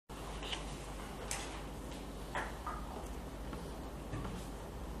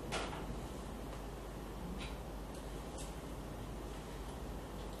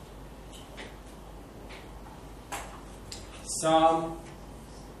Psalm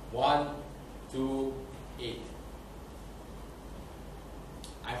 128.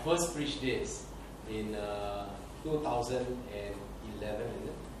 I first preached this in 2011, isn't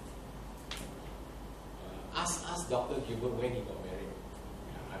it? Ask Dr. Gilbert when he got married.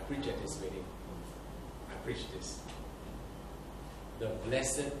 I preached at his wedding. I preached this. The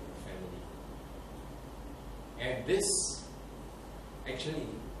blessed family. And this, actually,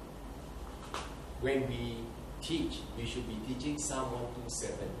 when we teach, we should be teaching Psalm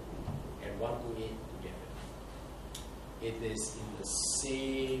 127 and 128 together. It is in the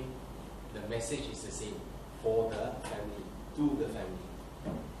same, the message is the same for the family, to the family.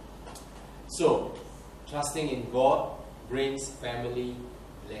 So, trusting in God brings family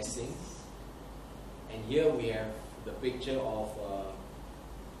blessings. And here we have the picture of a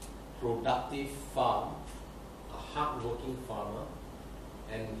productive farm, a hard-working farmer,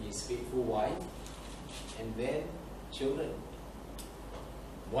 and his faithful wife, and then children.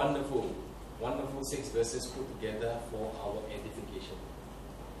 Wonderful, wonderful 6 verses put together for our edification.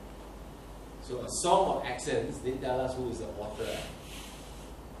 So a Song of Ascents didn't tell us who is the author.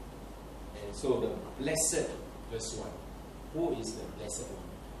 And so the blessed, verse 1. Who is the blessed one?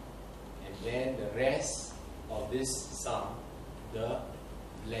 And then the rest of this psalm, the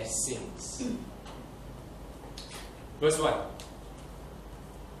blessings. Verse 1.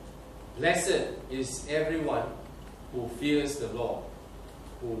 Blessed is everyone who fears the Lord,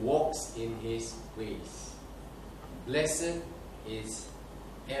 who walks in his ways. Blessed is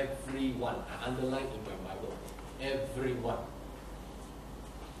everyone. I underline in my Bible. Everyone.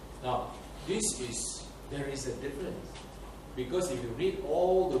 Now, there is a difference. Because if you read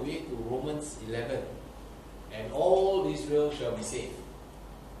all the way to Romans 11, and all Israel shall be saved,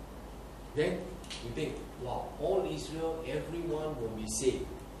 then you think, wow, all Israel, everyone will be saved.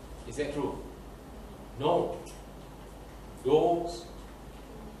 Is that true? No. Those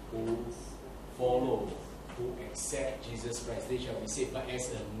who follow, who accept Jesus Christ, they shall be saved. But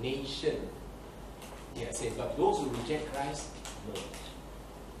as a nation, they are saved. But those who reject Christ, no.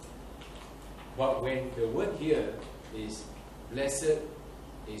 But when the word here is blessed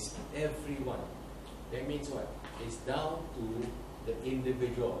is everyone, that means what? It's down to the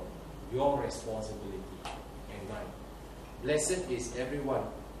individual, your responsibility and mine. Blessed is everyone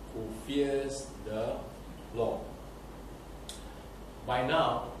who fears the Lord. By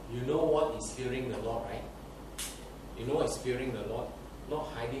now, you know what is fearing the Lord, right? You know what is fearing the Lord?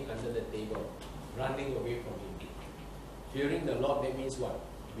 Not hiding under the table, running away from Him. Fearing the Lord, that means what?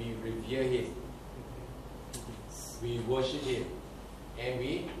 We revere Him. We worship Him. And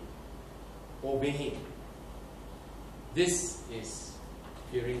we obey Him. This is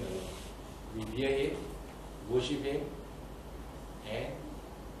fearing the Lord. Revere Him, worship Him, and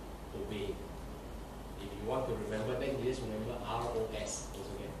obey Him. If you want to remember, then you just remember ROS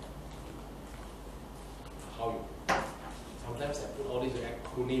also again. How you? Sometimes I put all these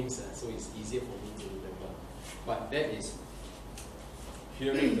acronyms so it's easier for me to remember. But that is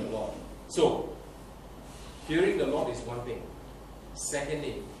fearing the Lord. So, fearing the Lord is one thing.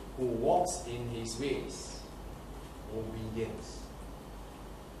 Secondly, who walks in His ways, obedience.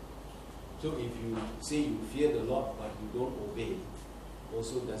 So if you say you fear the Lord but you don't obey,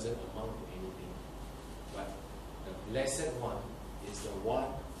 also doesn't amount to anything. But the blessed one is the one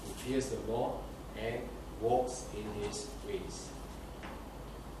who fears the Lord and walks in His ways.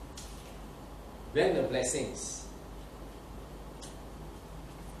 Then the blessings.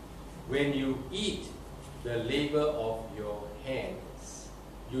 When you eat the labor of your hands,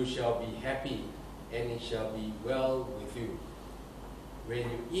 you shall be happy, and it shall be well with you. When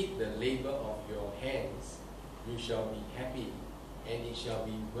you eat the labor of your hands, you shall be happy, and it shall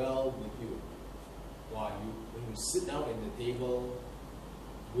be well with you. Wow, when you sit down at the table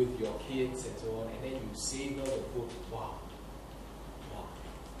with your kids and so on, and then you savor the food, wow.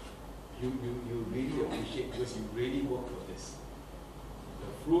 You really appreciate because you really work for this. The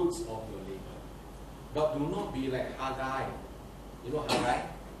fruits of your labor. But do not be like Haggai. You know Haggai?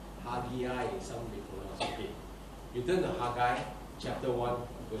 Haggai, some may pronounce. Okay. You turn to Haggai, chapter 1,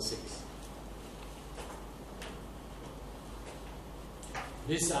 verse 6.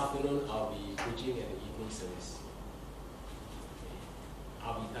 This afternoon, I'll be preaching at the evening service.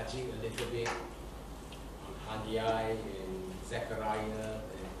 I'll be touching a little bit on Haggai and Zechariah and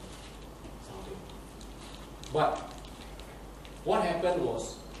something. But what happened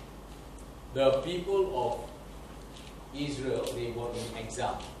was, the people of Israel, they were in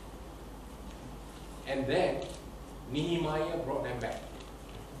exile. And then Nehemiah brought them back.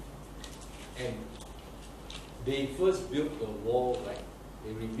 And they first built the wall, right?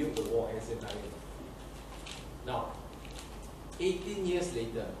 They rebuilt the wall, Hezekiah. Now, 18 years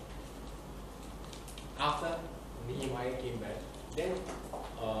later, after Nehemiah came back, then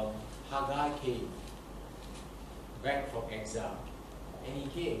Haggai came back from exile. And he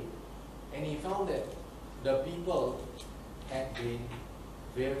came and he found that the people had been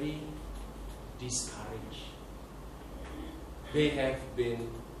very discouraged. They have been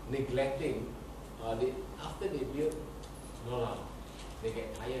neglecting. After they built, they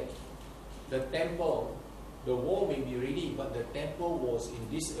get tired. The temple, the wall may be ready, but the temple was in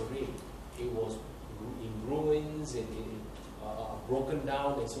disarray. It was in ruins and broken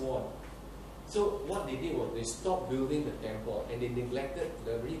down and so on. So what they did was they stopped building the temple and they neglected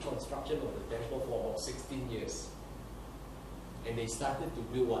the reconstruction of the temple for about 16 years. And they started to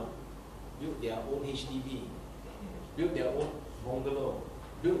build what? Build their own HDB, build their own bungalow,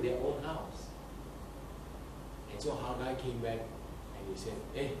 build their own house. And so Haggai came back and he said,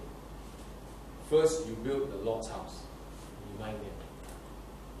 hey, first you build the Lord's house. Remind them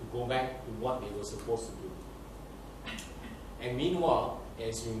to go back to what they were supposed to do. And meanwhile,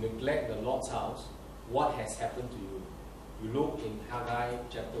 as you neglect the Lord's house, what has happened to you? You look in Haggai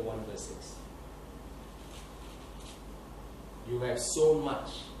chapter 1 verse 6. You have sown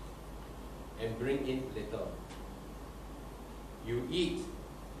much and bring in little. You eat,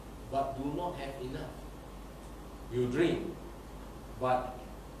 but do not have enough. You drink, but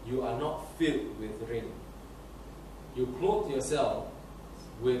you are not filled with rain. You clothe yourselves,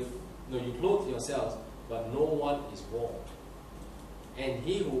 but no one is warm. And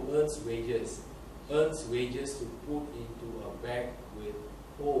he who earns wages to put into a bag with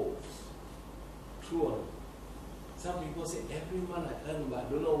holes. True. Some people say, every month I earn, but I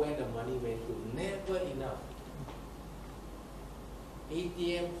don't know where the money went to. Never enough.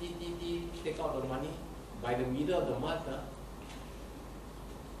 ATM, TTT, take out the money by the middle of the month.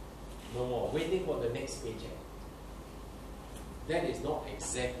 No more. Waiting for the next paycheck. That is not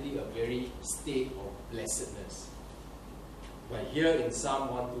exactly a very state of blessedness. But here in Psalm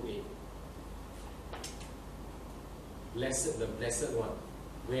 128, blessed, the blessed one,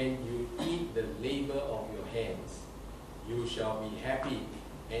 when you eat the labor of your hands, you shall be happy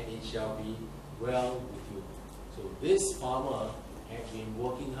and it shall be well with you. So this farmer has been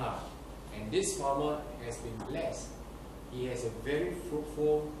working hard, and this farmer has been blessed. He has a very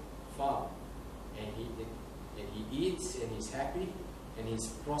fruitful farm, and he eats and he's happy and he's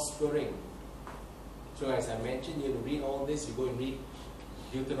prospering. So as I mentioned, you read all this, you go and read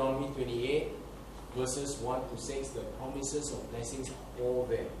Deuteronomy 28, verses 1 to 6, the promises of blessings are all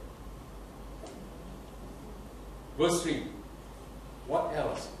there. Verse 3, what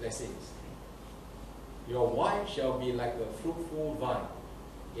else? Blessings. Your wife shall be like a fruitful vine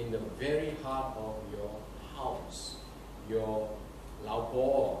in the very heart of your house. Your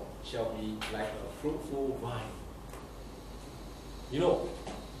laubor shall be like a fruitful vine. You know,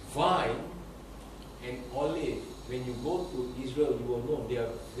 vine and olive, when you go to Israel, you will know they are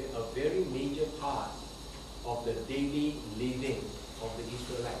a very major part of the daily living of the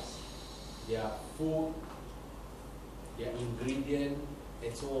Israelites. Their food, their ingredient,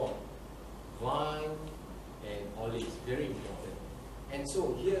 and so on. Vine and olives, very important. And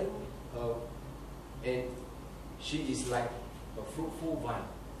so here, and she is like a fruitful vine.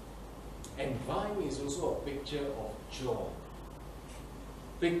 And vine is also a picture of joy.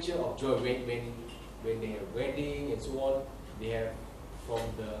 Picture of joy. When they have wedding and so on, they have from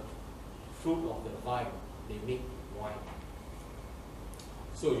the fruit of the vine, they make wine.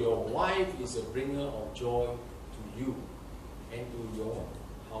 So your wife is a bringer of joy to you and to your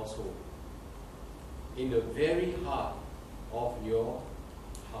household. In the very heart of your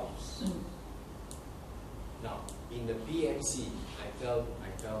house. Now, in the PMC, I tell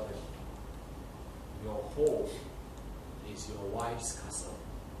them, your home is your wife's castle.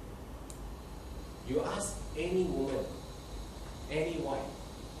 You ask any woman, any wife,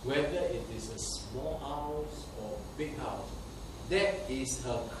 whether it is a small house or big house, that is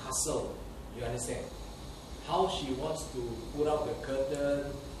her castle. You understand? How she wants to put out the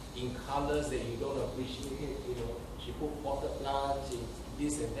curtain in colors that you don't appreciate. You know, she put potted plants in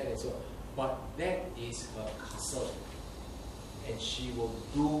this and that and so on. But that is her castle, and she will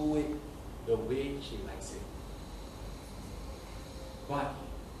do it the way she likes it. But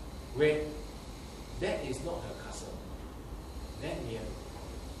when that is not her castle, then we have a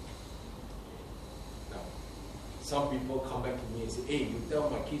problem. Now, some people come back to me and say, hey, you tell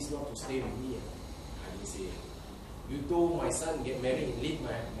my kids not to stay with me. I didn't say, you told my son get married and leave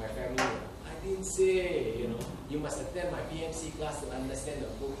my family. I didn't say, you know, you must attend my PMC class to understand the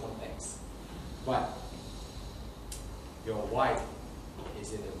full context. But your wife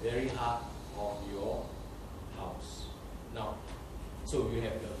is in the very heart of your house. Now, So you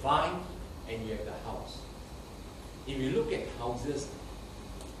have the vine and you have the house. If you look at houses,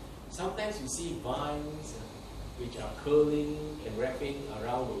 sometimes you see vines which are curling and wrapping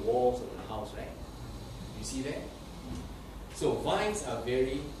around the walls of the house, right? You see that? So vines are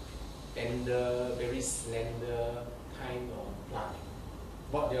very tender, very slender kind of plant.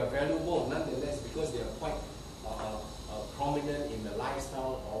 But they are valuable nonetheless because they are quite prominent in the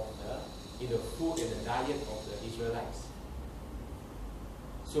lifestyle of in the food and the diet of the Israelites.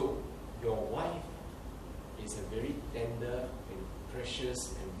 So your wife is a very tender and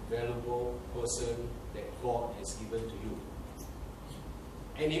precious and valuable person that God has given to you.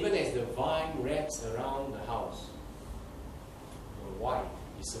 And even as the vine wraps around the house, your wife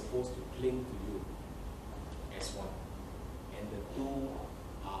is supposed to cling to you as one. And the two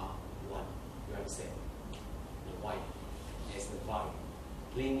are one. You understand? The wife as the vine,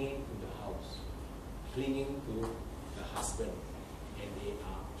 clinging to the house, clinging to the husband, and they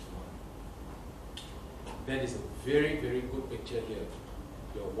are one. That is a very, very good picture here.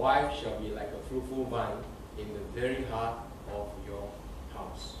 Your wife shall be like a fruitful vine in the very heart of your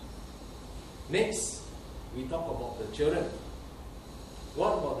house. Next, we talk about the children.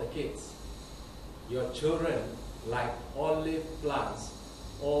 What about the kids? Your children like olive plants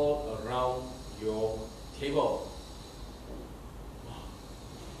all around your table. Wow,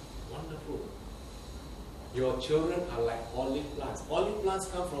 wonderful. Your children are like olive plants. Olive plants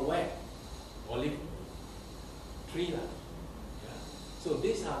come from where? Olive tree. Yeah. So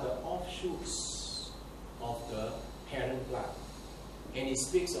these are the offshoots of the parent plant. And it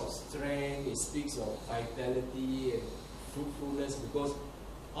speaks of strength, it speaks of vitality and fruitfulness, because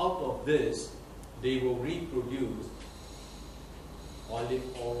out of this they will reproduce olive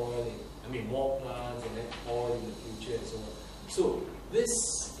oil, more plants, and then oil in the future and so on. So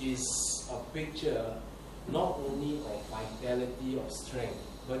this is a picture not only of vitality, of strength,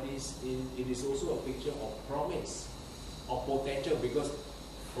 but it is also a picture of promise, of potential, because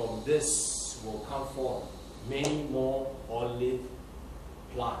from this will come forth many more olive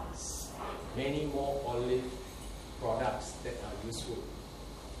plants, many more olive products that are useful.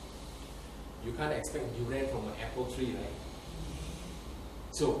 You can't expect durian from an apple tree, right?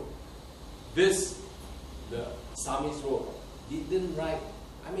 So, the psalmist wrote, didn't write,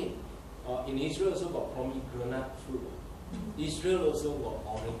 in Israel also got pomegranate fruit. Israel also got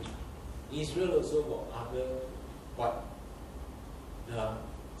orange. Israel also got other, but the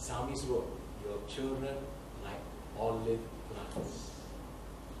psalmist wrote, your children like olive plants.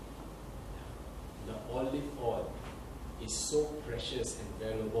 The olive oil is so precious and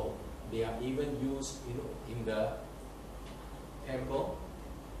valuable. They are even used, in the temple,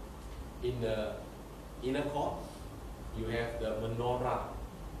 in the inner court. You have the menorah,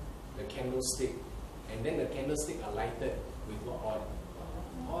 the candlestick, and then the candlestick are lighted with what oil?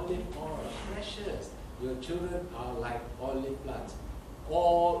 Olive oil, precious. Your children are like olive plants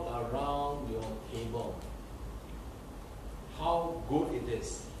all around your table. How good it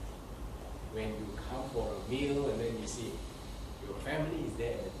is when you come for a meal and then you see your family is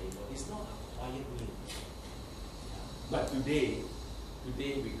there at the table. It's not a quiet meal. But today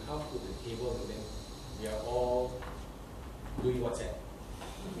we come to the table and then we are all doing WhatsApp.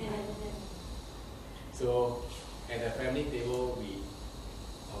 So at the family table we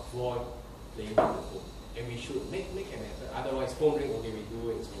avoid playing with the phone. And we should make an effort. Otherwise phone ring, okay, we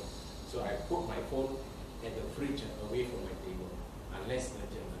do it. So I put my phone at the fridge away from my table. Unless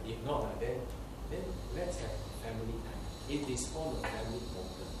urgent. If not, then let's have family time. It is called a family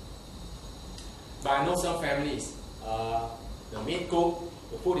program. But I know some families, the maid cook,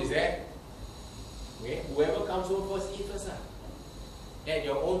 the food is there. Okay? Whoever comes home first, eat first. At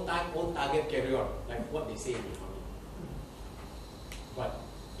your own time, own target, carry on. Like what they say in the family. But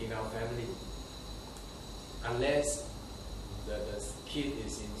in our family, unless the kid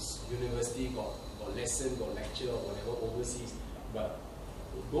is in university, got lesson, got lecture or whatever overseas, but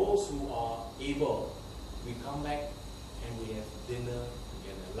those who are able, we come back and we have dinner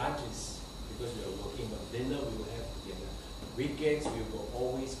together. Lunch is because we are working, but dinner we will have together. Weekends we will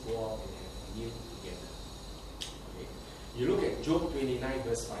always go out and have a meal together. Okay? You look at Job 29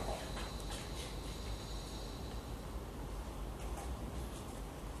 verse 5.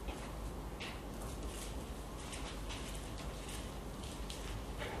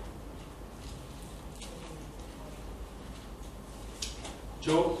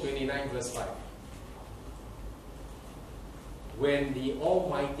 Job 29 verse 5. When the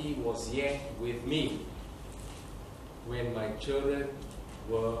Almighty was yet with me, when my children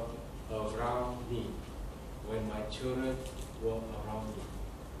were around me, when my children were around me.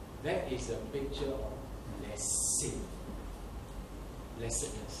 That is a picture of blessing.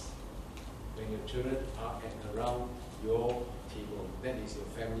 blessedness. When your children are at around your table, that is your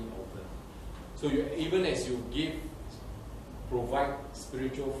family altar. So even as you provide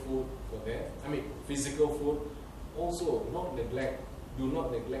spiritual food for them, physical food, also do not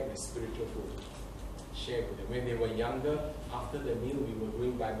neglect the spiritual food. Share with them. When they were younger, after the meal, we were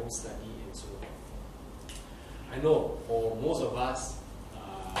doing Bible study and so on. I know for most of us,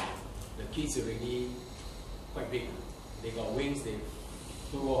 the kids are already quite big. They got wings, they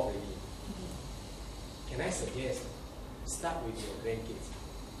flew off already. Can I suggest, start with your grandkids?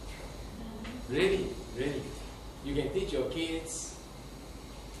 Really. You can teach your kids,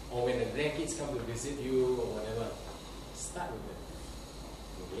 or when the grandkids come to visit you or whatever, start with them.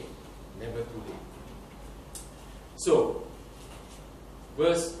 Okay? Never too late. So,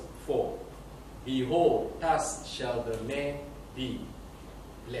 verse 4. Behold, thus shall the man be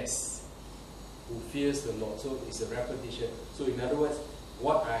blessed who fears the Lord. So it's a repetition. So in other words,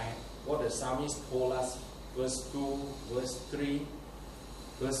 what the psalmist told us, verse 2, verse 3,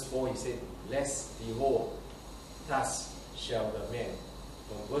 verse 4, he said, blessed, behold, thus shall the man.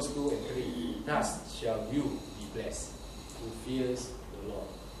 From verse 2 and 3, thus shall you be blessed who fears the Lord.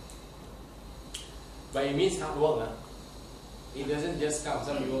 But it means hard work. It doesn't just come.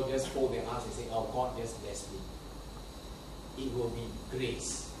 Some people just fold their arms and say, oh, God just bless me. It will be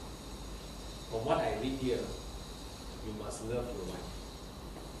grace. From what I read here, you must love your wife.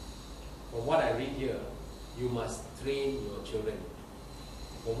 From what I read here, you must train your children.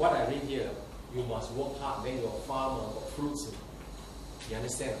 From what I read here, you must work hard. Then your farm will got fruits. You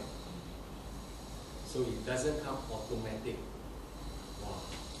understand? So it doesn't come automatic. Wow.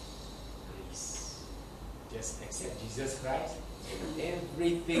 Grace. Just accept Jesus Christ and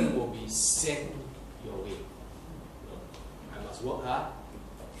everything will be sent your way. I must work hard.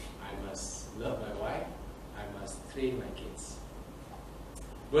 I must love my wife. I must train my kids.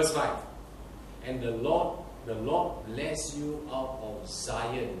 Verse 5. And the Lord bless you out of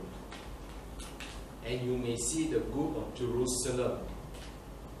Zion, and you may see the good of Jerusalem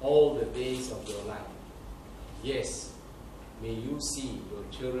all the days of your life. Yes, may you see your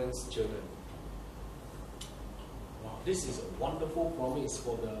children's children. Wow, this is a wonderful promise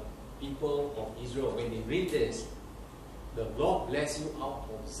for the people of Israel. When they read this, the Lord bless you out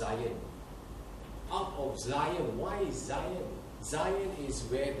of Zion. Out of Zion. Why is Zion? Zion is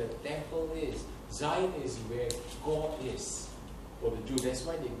where the temple is. Zion is where God is for the Jews. That's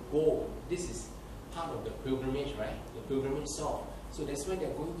why they go. This is part of the pilgrimage, right? The pilgrimage song. So that's why they're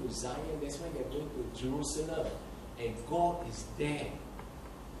going to Zion. That's why they're going to Jerusalem. And God is there.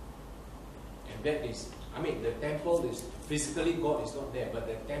 And that is, the temple is, physically God is not there, but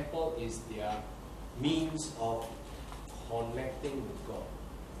the temple is their means of connecting with God.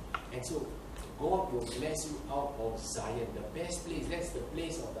 And so God will bless you out of Zion, the best place. That's the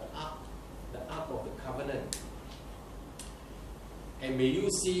place of the ark of the covenant. And may you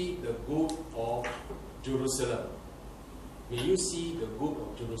see the good of Jerusalem. May you see the good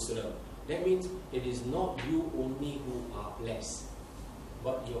of Jerusalem. That means it is not you only who are blessed,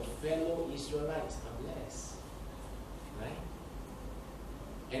 but your fellow Israelites are blessed. Right?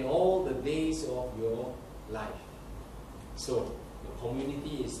 And all the days of your life. So, the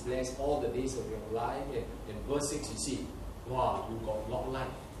community is blessed all the days of your life. And verse 6 you see, wow, you got long life.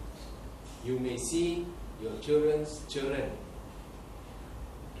 You may see your children's children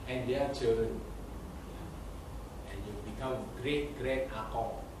and their children. And you become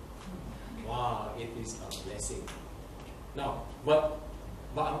great-great-uncle. Wow, it is a blessing. Now, but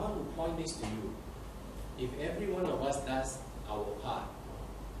I want to point this to you. If every one of us does our part,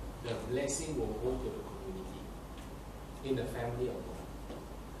 the blessing will go to the community, in the family of God.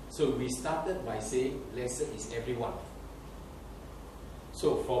 So we started by saying, blessed is everyone.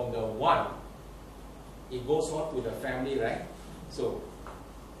 So from the one, it goes on to the family, right? So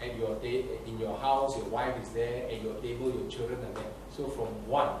at in your house, your wife is there. At your table, your children are there. So from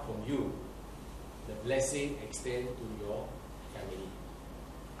you, the blessing extends to your family.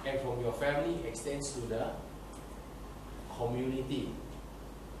 And from your family, extends to the community.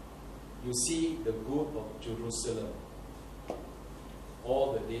 You see the good of Jerusalem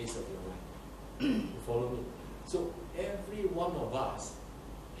all the days of your life. You follow me? So every one of us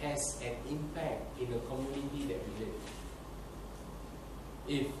has an impact in the community that we live.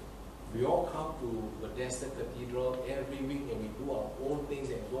 If we all come to Bethesda Cathedral every week and we do our own things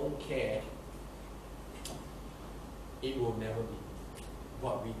and don't care, it will never be.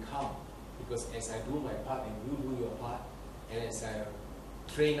 But we come because as I do my part and you do your part, and as I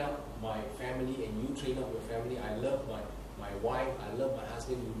train up my family and you train up your family, I love my wife, I love my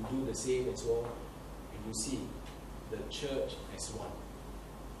husband, you do the same and so on, and you see the church as one.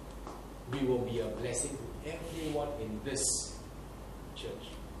 we will be a blessing to everyone in this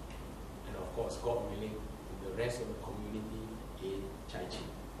church. And of course, God willing, to the rest of the community in Chai Ching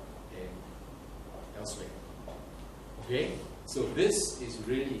and elsewhere. Okay? So this is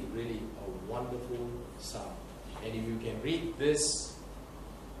really, really a wonderful psalm. And if you can read this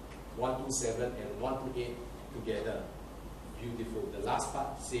 127 and 128 together, beautiful. The last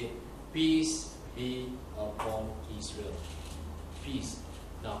part says, peace be upon Israel. Peace.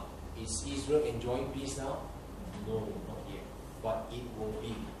 Now, is Israel enjoying peace now? No, not yet. But it will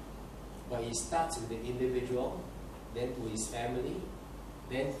be. But it starts with the individual, then to his family,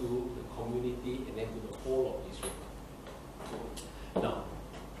 then to the community, and then to the whole of Israel. Now,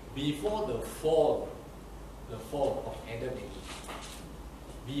 before the fall of Adam and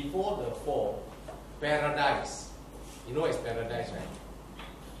Eve, before the fall, paradise, you know what is paradise, right?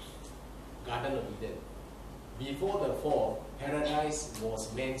 Garden of Eden. Before the fall, paradise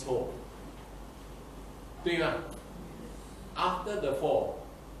was man's home. 对吗? After the fall,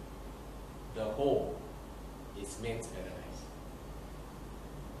 the home is man's paradise.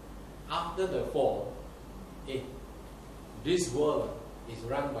 After the fall, this world is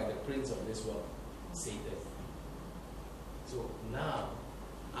run by the prince of this world, Satan. So now,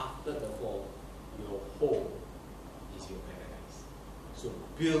 after the fall, your home is your paradise. So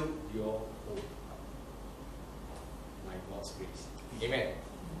build your home by God's grace. Amen.